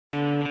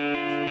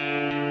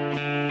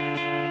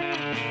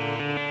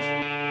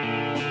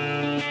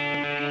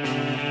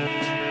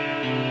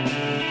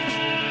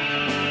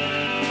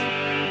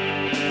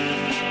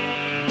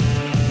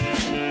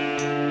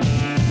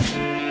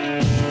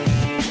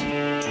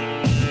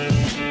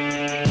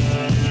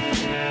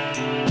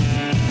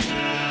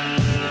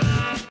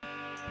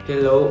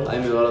Hello,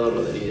 I'm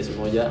Eduardo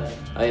Moya.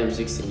 I am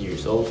 16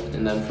 years old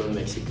and I'm from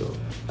Mexico.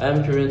 I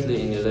am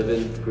currently in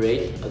 11th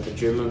grade at the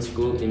German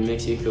school in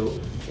Mexico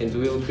and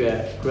will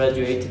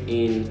graduate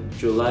in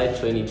July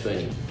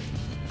 2020.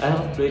 I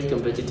have played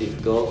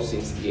competitive golf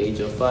since the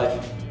age of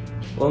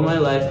 5. All my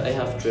life I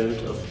have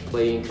dreamt of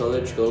playing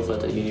college golf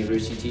at a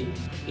university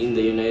in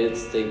the United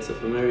States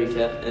of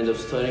America and of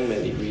studying my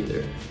degree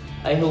there.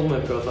 I hope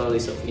my profile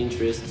is of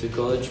interest to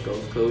college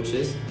golf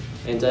coaches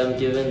and I am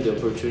given the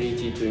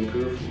opportunity to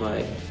improve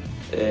my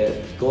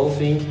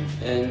golfing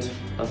and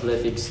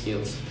athletic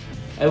skills.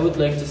 I would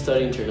like to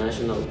study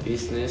international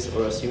business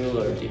or a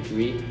similar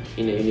degree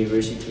in a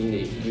university in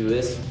the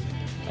US.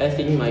 I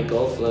think my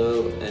golf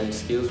level and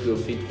skills will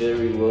fit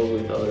very well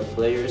with other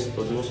players,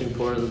 but most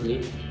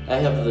importantly, I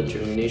have the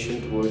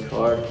determination to work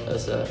hard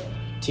as a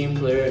team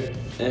player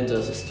and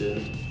as a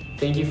student.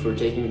 Thank you for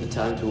taking the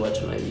time to watch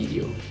my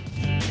video.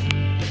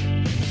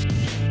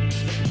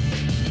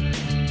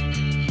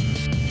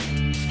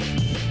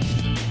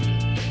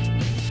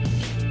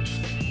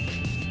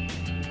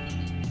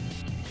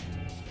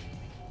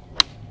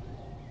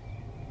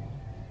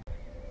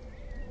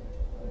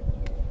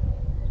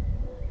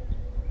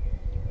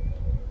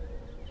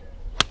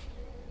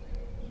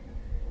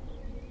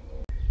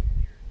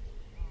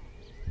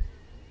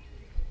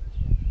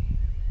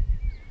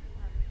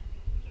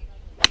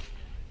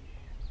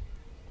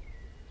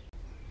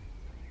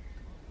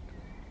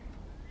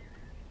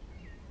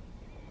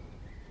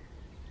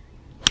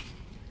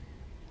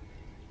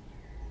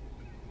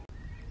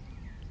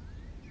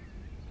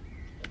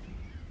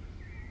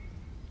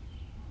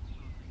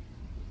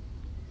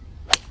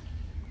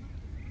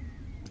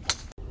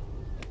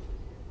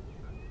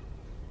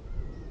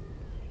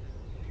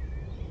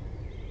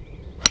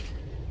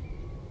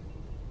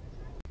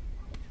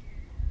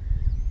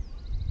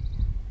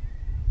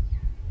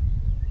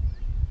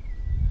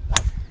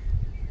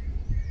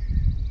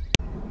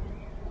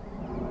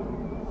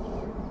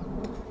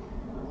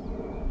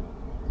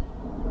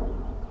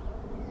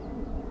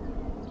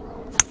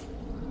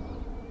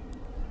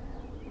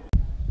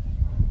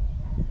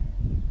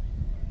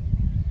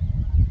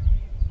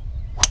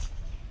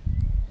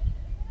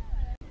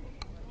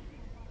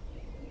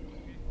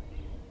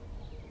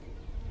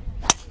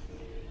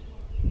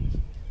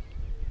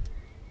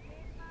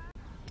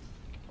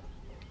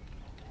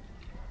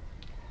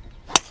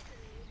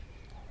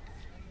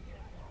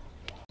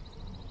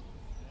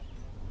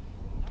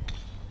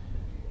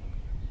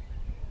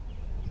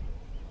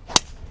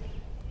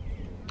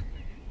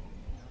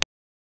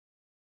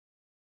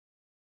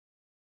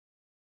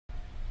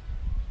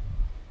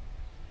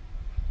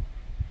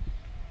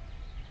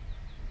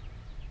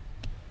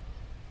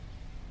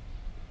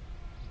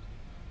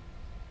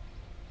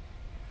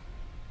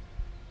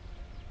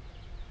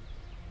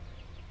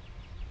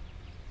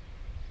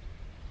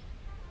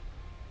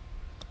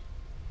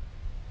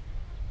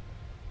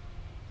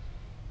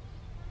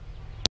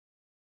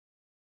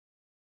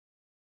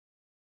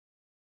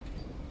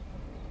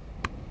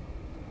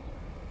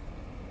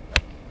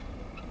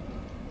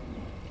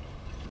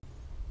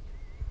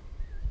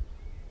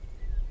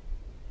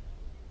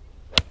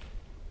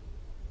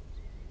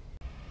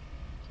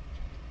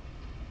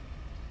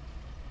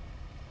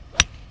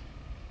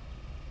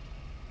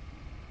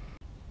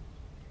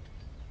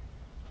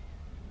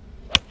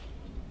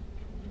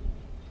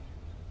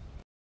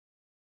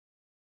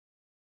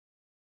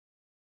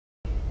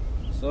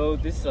 So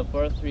this is a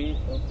par 3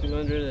 of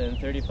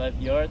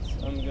 235 yards.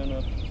 I'm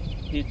gonna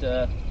hit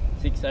a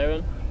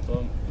 6-iron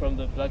from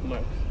the flag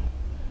marks.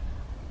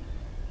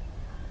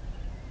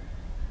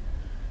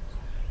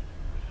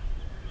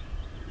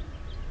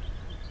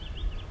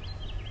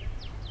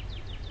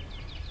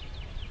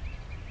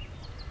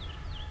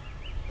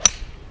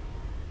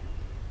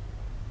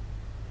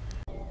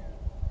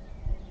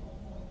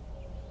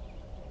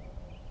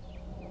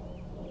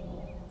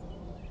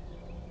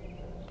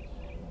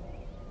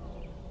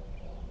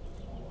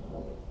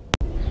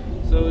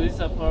 So this is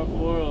a par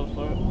 4 of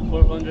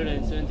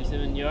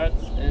 477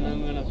 yards and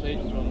I'm gonna play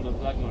it from the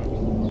flag marks.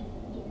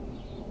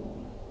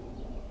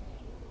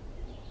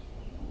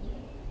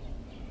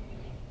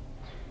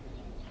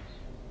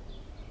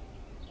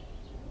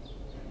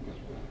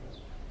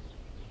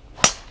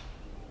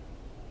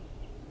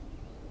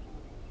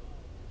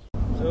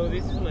 So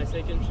this is my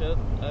second shot.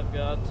 I've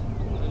got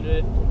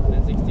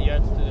 160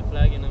 yards to the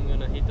flag and I'm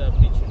gonna hit a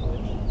pitching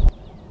wedge.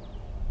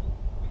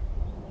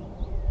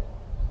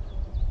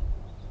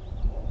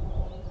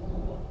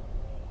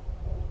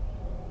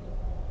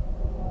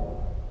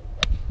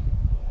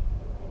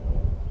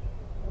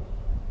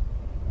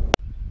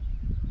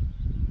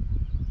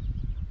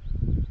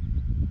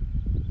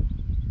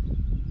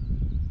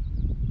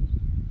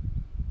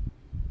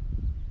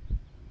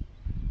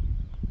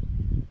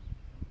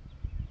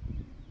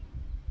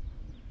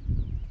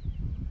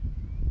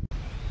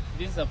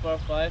 This is a par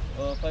 5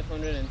 of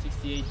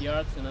 568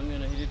 yards and I'm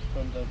gonna hit it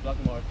from the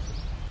black marks.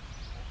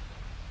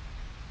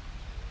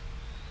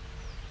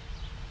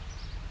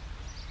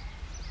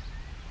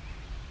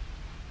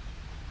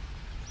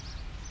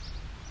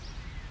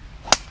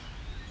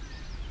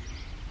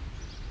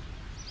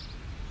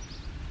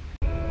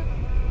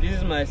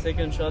 my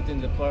second shot in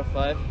the par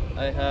 5.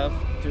 I have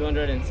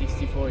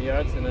 264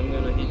 yards and I'm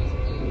gonna hit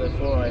the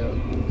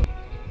 4-iron.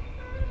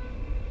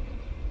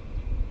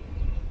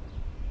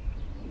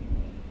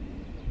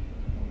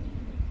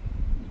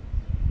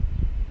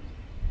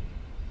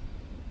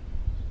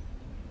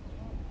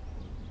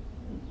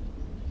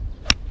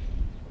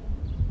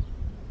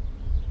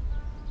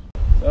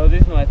 So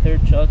this is my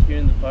third shot here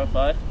in the par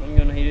 5. I'm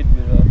gonna hit it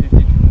with a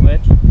 52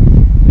 wedge,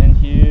 and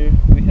here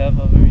we have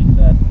a very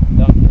fast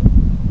downhill.